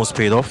 It almost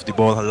paid off. The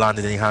ball had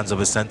landed in the hands of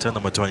his centre,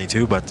 number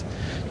 22, but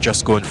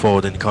just going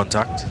forward in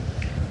contact.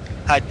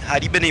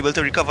 Had he been able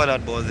to recover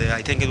that ball there,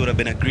 I think it would have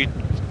been a great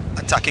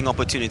attacking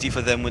opportunity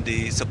for them with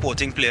the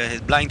supporting player,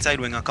 his blindside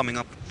winger coming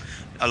up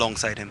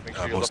alongside him. Make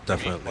sure you most look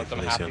for me. definitely, Once I'm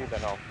Felicia. happy,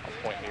 then I'll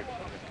point you.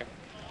 Okay.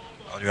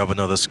 And we have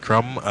another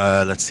scrum.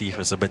 Let's see if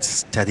it's a bit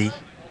steady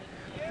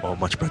or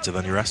much better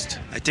than the rest.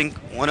 I think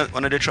one of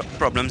the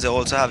problems they're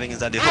also having is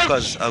that the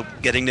hookers are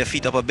getting their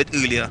feet up a bit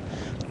earlier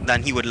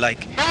than he would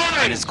like,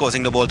 and it's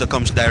causing the ball to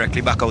come directly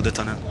back out the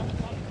tunnel.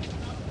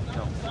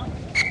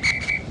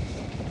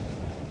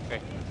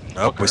 Okay.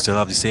 Nope, we still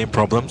have the same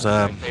problems. When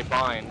I say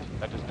bind,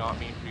 that does not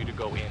mean for you to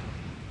go in.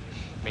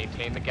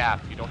 Maintain the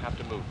gap. You don't have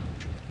to move.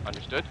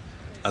 Understood?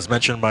 As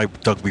mentioned by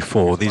Doug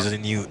before, these are the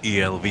new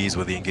ELVs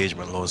with the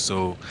engagement laws,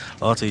 so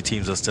a lot of the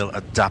teams are still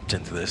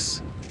adapting to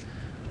this.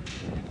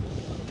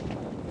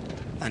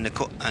 And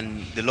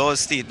the laws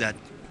state that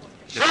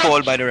the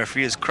call by the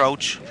referee is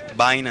crouch,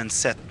 bind, and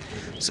set.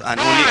 So, and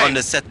only on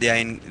the set they are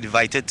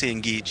invited to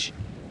engage.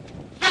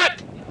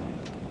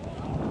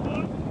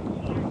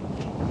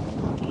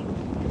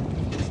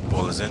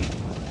 Ball is in.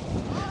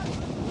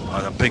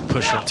 And a big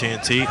push from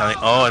TNT.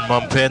 And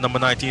Montpellier, number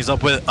 19, is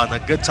up with, and a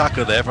good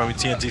tackle there from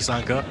TNT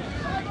Sanka.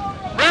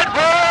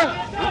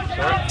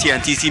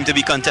 TNT seem to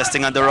be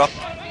contesting at the rock,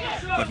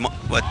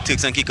 but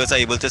Turks and Caicos are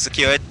able to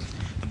secure it.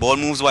 The ball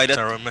moves wider.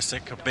 Sarah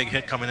Mystic, a big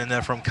hit coming in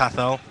there from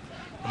Cathal,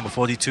 number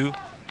 42.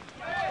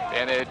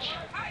 Advantage.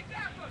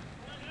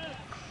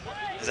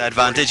 There's an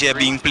advantage here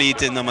being played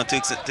to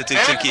Turks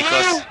and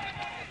Caicos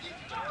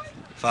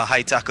for a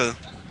high tackle.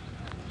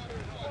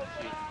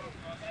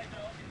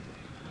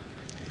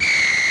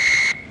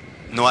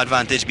 No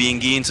advantage being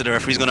gained, so the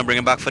referee's going to bring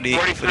him back for the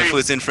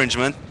first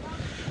infringement.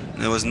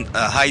 There was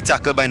a high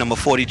tackle by number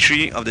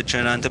 43 of the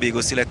Trinidad and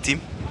Tobago select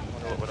team.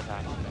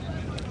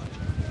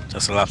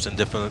 Just a lapse in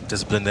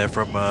discipline there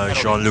from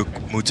Jean-Luc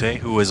Moutet,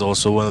 who is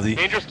also one of the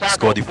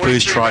scored the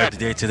first try of the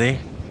day today.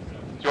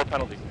 It's your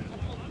penalty.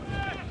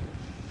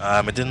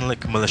 It didn't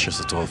look malicious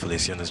at all,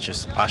 Felician. It's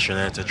just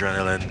passionate,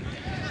 adrenaline.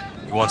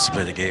 He wants to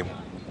play the game.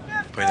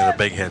 Playing a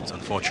big hit.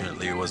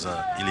 Unfortunately, it was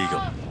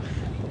illegal.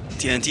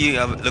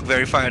 TNT look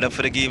very fired up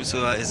for the game,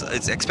 so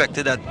it's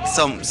expected that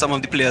some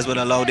of the players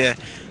will allow their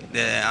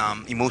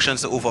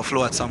emotions to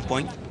overflow at some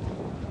point.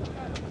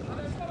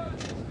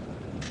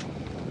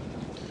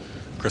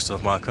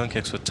 Christoph Malcolm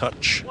kicks for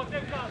touch,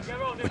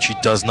 which he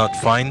does not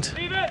find.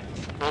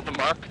 Hold the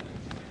mark.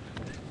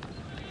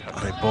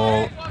 And a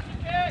ball.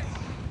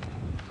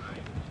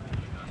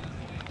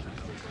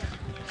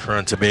 Trinidad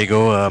and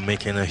Tobago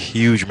making a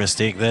huge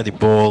mistake there. The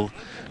ball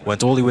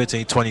went all the way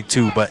to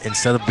 22, but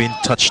instead of being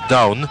touched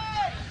down,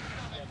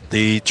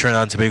 the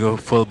Trinidad and Tobago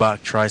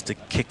fullback tries to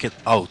kick it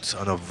out,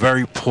 and a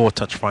very poor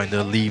touch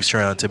finder leaves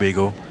Trinidad and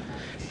Tobago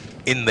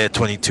in their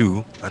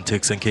 22, and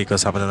Turks and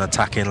Caicos having an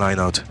attacking line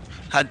out.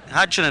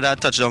 Had Trinidad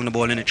touched down the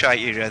ball in the try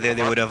area there,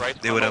 they would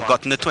have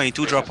gotten the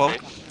 22 dropout,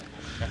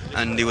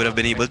 and they would have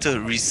been able to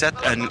reset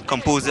and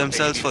compose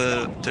themselves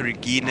to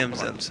regain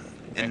themselves.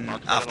 And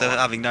after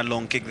having that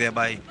long kick there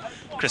by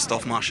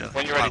Christoph Marshall.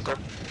 When you're ready, sir.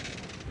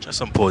 Just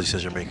some poor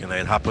decision making there.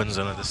 It happens,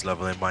 and at this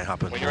level it might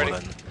happen When you're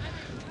ready.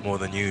 more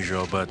than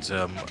usual. But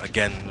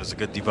again, it was a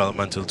good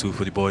developmental tool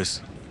for the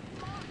boys.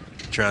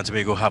 Trinidad and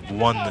Tobago have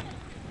won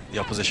the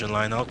opposition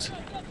line out.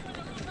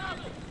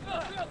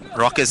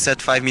 Rock is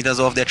set 5 meters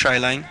off their try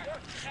line.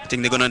 I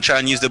think they're going to try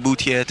and use the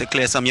boot here to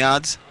clear some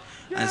yards.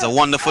 And it's a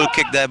wonderful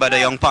kick there by the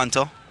young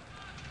Panther.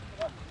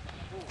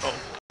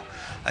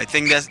 I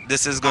think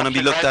this is going to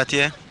be looked at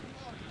here.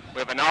 We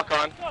have a knock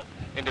on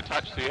into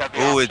touch, so you have the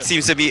Oh, it option.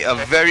 seems to be a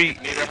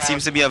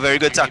very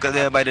good tackle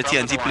there by the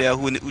TNT player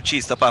who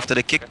chased up after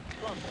the kick,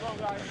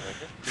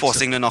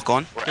 forcing the knock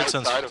on. We're Good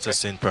sense outside, okay?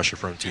 sustained pressure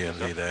from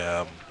TMV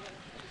there,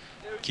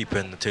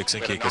 keeping the Turks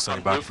and Caicos on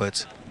the back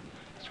foot.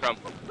 Scrum.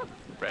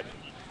 Red.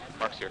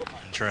 Mark's here.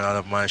 And Trinidad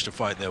have managed to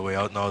fight their way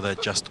out. Now they're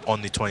just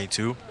on the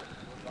 22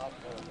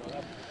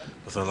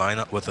 with a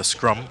lineup with a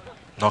scrum,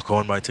 knock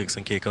on by Turks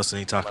and Caicos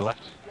and the tackle.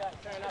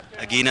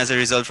 Again, as a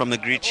result from the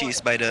great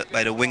chase by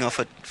the winger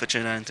for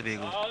Trinidad and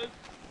Tobago.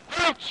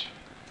 Ouch!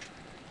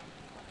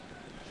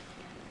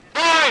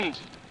 Bind!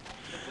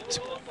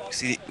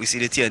 We see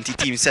the TNT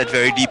team set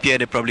very deep here.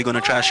 They're probably going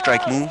to try a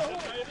strike move.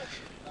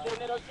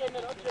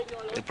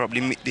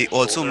 They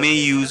also may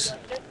use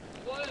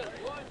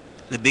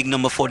the big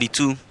number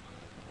 42,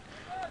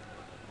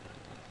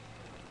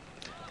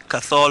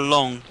 Cathal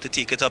Long, to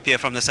take it up here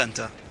from the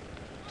center.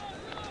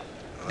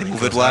 They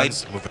move it wide.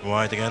 Moving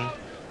wide again.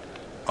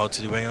 Out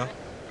to the winger.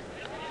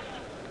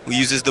 Who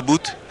uses the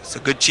boot. It's a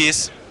good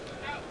chase.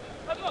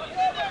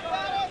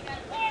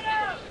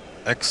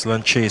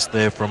 Excellent chase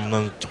there from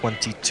number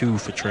 22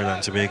 for Trinidad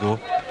and Tobago,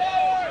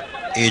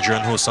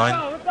 Adrian Hossain.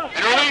 And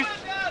release!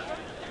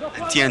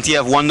 And TNT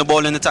have won the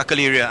ball in the tackle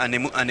area, and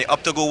they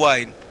up to go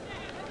wide.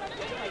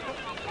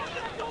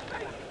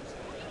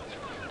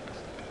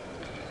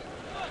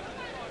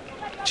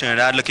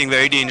 Trinidad looking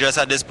very dangerous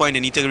at this point. They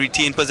need to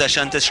retain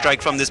possession to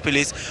strike from this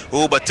place.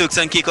 Oh, but Turks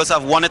and Caicos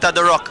have won it at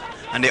the rock,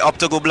 and they up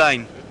to go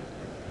blind.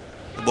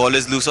 The ball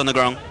is loose on the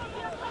ground.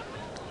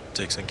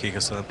 Turks and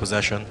Caicos in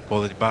possession.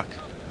 Ball at the back.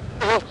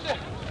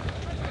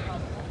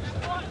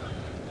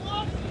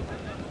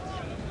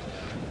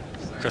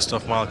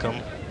 Christoph Malcolm,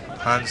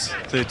 hands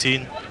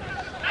 13.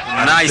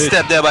 Nice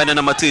step there by the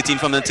number 13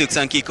 from the Turks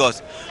and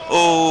Caicos.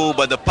 Oh,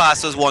 but the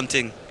pass was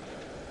wanting.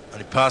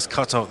 And the pass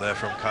cut out there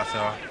from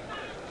Cathar.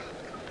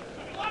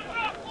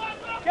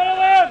 Get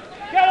over him!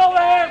 Get over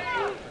him!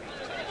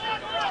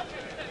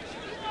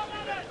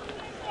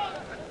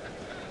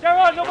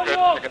 Gerard, We're nobody good.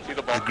 I move! can see the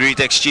A ball. great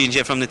exchange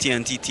here from the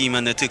TNT team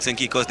and the Turks and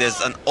Caicos. There's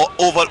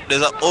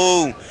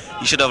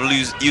he should have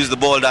used the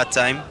ball that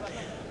time.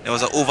 There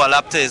was an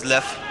overlap to his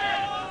left.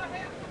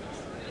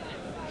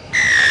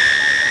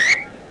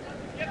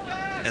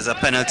 There's a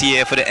penalty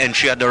here for the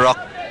entry at the rock.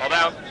 Ball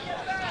down.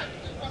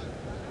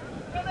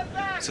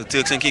 So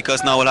Turks and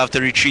Caicos now will have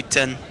to retreat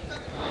 10.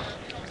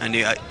 And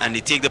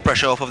they take the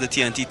pressure off of the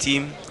TNT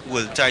team.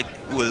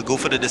 Will go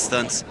for the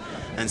distance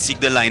and seek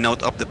the line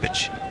out up the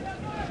pitch.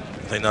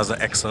 I think that was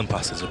an excellent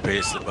passage of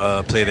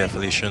play there,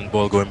 Felician.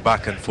 Ball going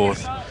back and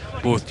forth.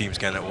 Both teams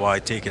getting it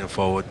wide, taking it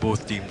forward.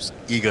 Both teams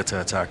eager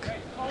to attack.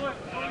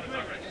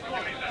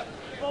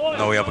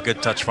 Now we have a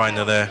good touch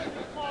finder there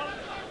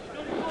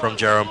from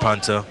Jerome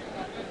Panther.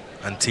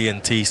 And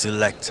TNT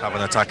select have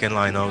an attacking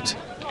line out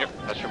Yep,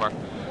 that's your mark.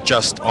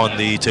 just on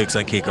the Turks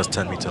and Caicos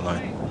 10-meter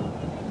line.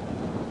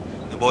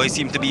 The boys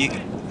seem to be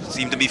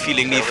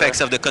feeling the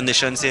effects of the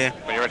conditions here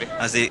When you're ready.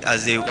 as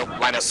they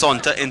line up.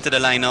 saunter into the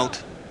line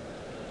out.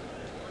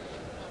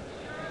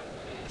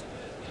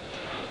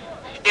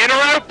 In or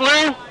out,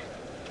 blue?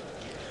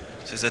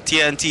 So it's a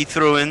TNT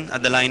throw in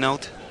at the line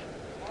out.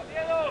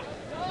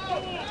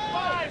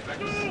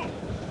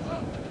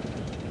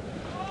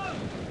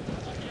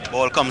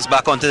 Ball comes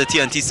back onto the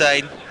TNT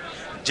side.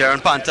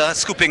 Jaron Panther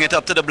scooping it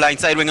up to the blind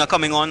side winger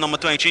coming on. Number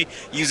 23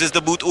 uses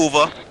the boot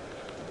over.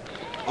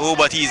 Oh,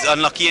 but he's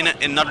unlucky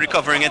in not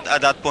recovering it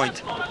at that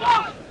point.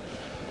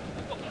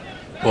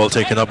 Ball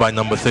taken up by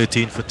number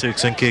 13 for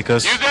Turks and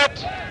Caicos. Use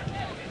it!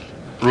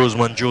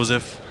 Rosemond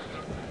Joseph.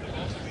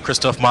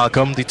 Christoph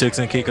Malcolm, the Turks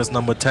and Caicos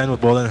number 10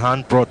 with ball in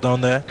hand, brought down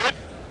there.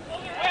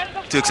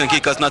 Turks and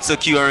Caicos not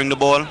securing the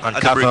ball. And at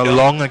the Cather breakdown.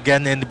 Long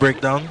again in the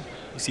breakdown.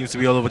 He seems to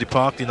be all over the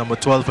park. The number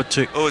 12 for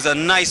Turks. Oh, it's a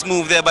nice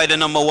move there by the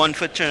number 1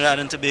 for Trinidad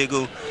and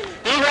Tobago.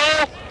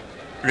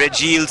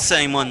 Regil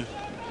Simon.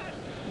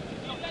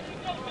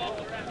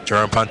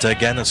 Jerome Panther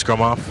again and scrum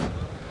off.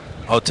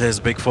 Out to his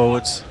big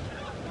forwards.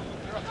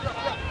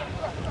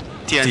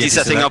 TNT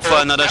setting up for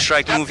another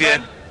strike move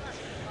here.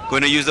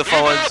 Going to use the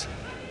forwards.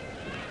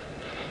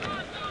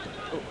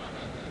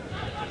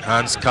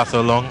 Hands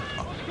Cather Long.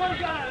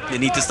 They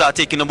need to start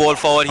taking the ball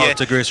forward here. Out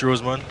to Grace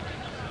Roseman.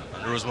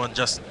 And Roseman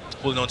just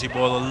holding on to the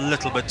ball a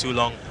little bit too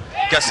long.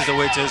 Gets it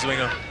away to his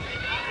winger.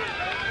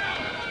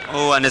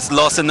 Oh, and it's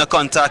lost in the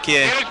contact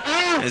here.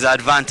 There's an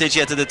advantage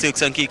here to the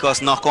Turks and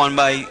Caicos. Knock on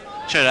by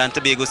Trinidad and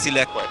Tobago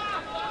select.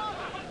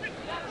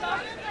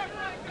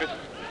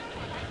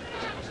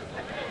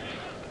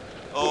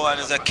 Oh, and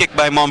there's a kick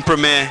by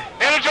Montpremier.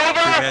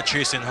 Premier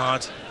chasing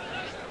hard.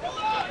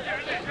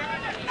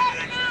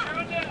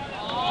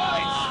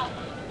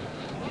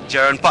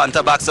 Jaron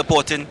Panther back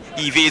supporting.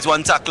 He evades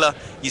one tackler.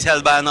 He's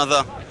held by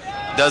another.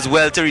 Does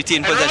well to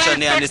retain possession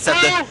there,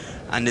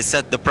 and they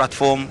set the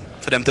platform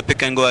for them to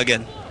pick and go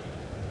again.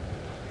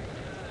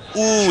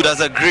 Ooh,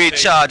 that's a great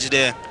charge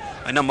there.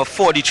 And number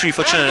 43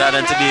 for Trinidad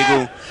and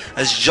Tobago.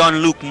 That's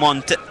Jean-Luc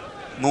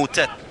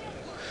Motet.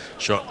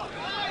 Shot.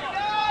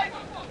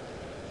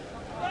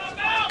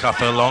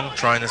 Cather Long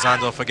trying his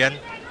hand off again.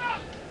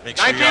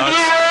 Makes 3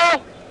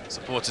 yards.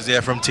 Supporters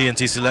here from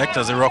TNT Select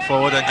as they rock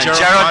forward, and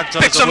Jaron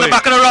picks from the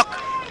back of the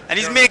rock, and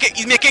he's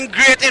making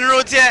great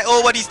inroads here.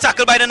 Oh, but he's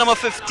tackled by the number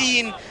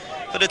 15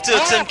 for the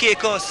Turks and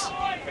Caicos.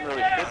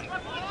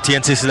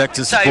 TNT Select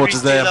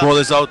supporters there. Ball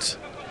is out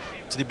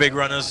to the big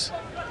runners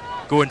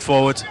going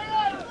forward.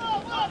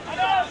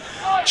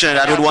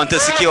 Trinidad would want to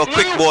secure a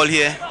quick ball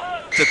here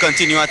to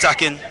continue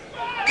attacking,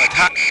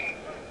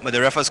 but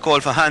the ref has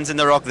called for hands in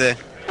the rock there.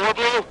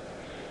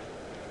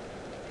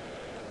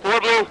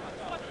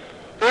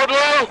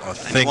 I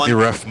think the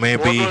ref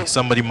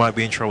somebody might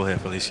be in trouble here,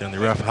 Felicia. And the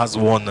ref has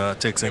warned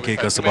Turks and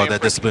Caicos about their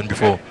discipline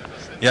before.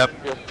 Yep.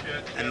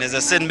 And there's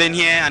a sin bin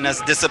here, and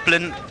that's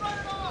discipline.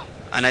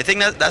 And I think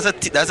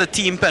that's a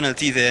team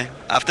penalty there.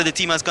 After the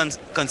team has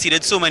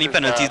conceded so many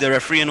penalties, the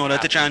referee, in order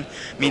to try and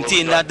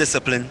maintain that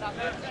discipline,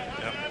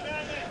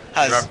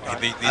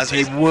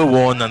 they were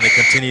warned and they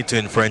continue to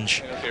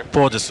infringe.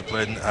 Poor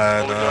discipline,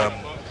 and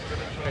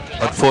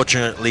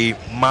unfortunately,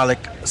 Malik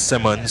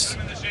Simmons,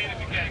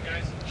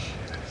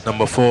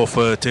 number 4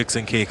 for Turks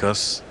and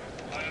Caicos,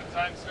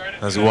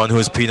 as the one who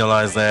is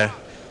penalised there.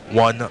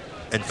 1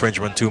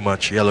 infringement too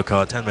much, yellow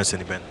card, 10 minutes in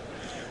the bin.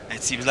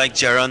 It seems like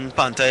Jaron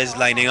Panther is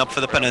lining up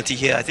for the penalty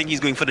here. I think he's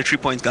going for the 3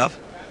 points, Gav.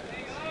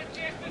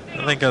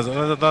 I think that's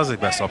the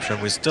best option.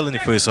 We're still in the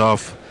first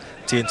half.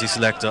 TNT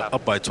Selector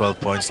up by 12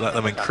 points. Let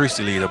them increase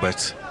the lead a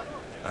bit.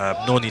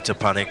 No need to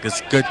panic.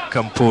 It's good,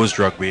 composed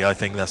rugby. I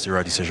think that's the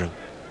right decision.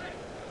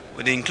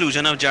 With the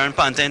inclusion of Jaron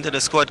Panther into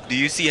the squad, do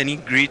you see any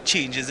great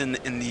changes in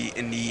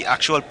the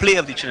actual play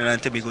of the Trinidad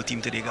and Tobago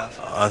team today, Gav?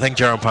 I think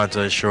Jaron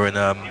Panther is showing.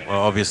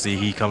 Obviously,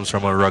 he comes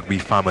from a rugby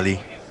family.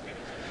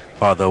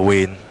 Father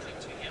Wayne,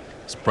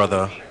 his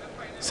brother,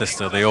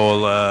 sister, they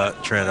all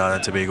Trinidad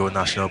and Tobago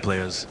national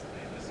players.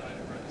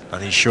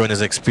 And he's showing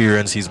his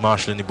experience. He's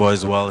marshalling the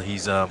boys well.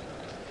 He's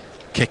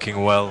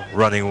kicking well,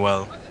 running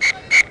well.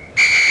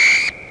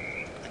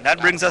 And that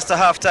brings us to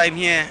halftime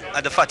here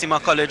at the Fatima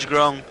College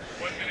ground.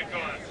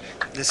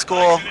 The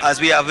score, as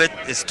we have it,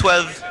 is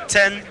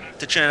 12-10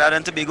 to Trinidad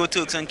and Tobago.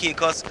 Turks and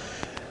Caicos.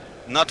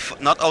 Not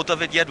out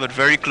of it yet, but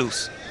very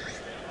close.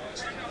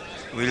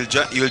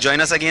 You'll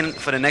join us again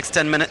for the next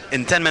 10 minutes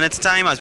in 10 minutes time as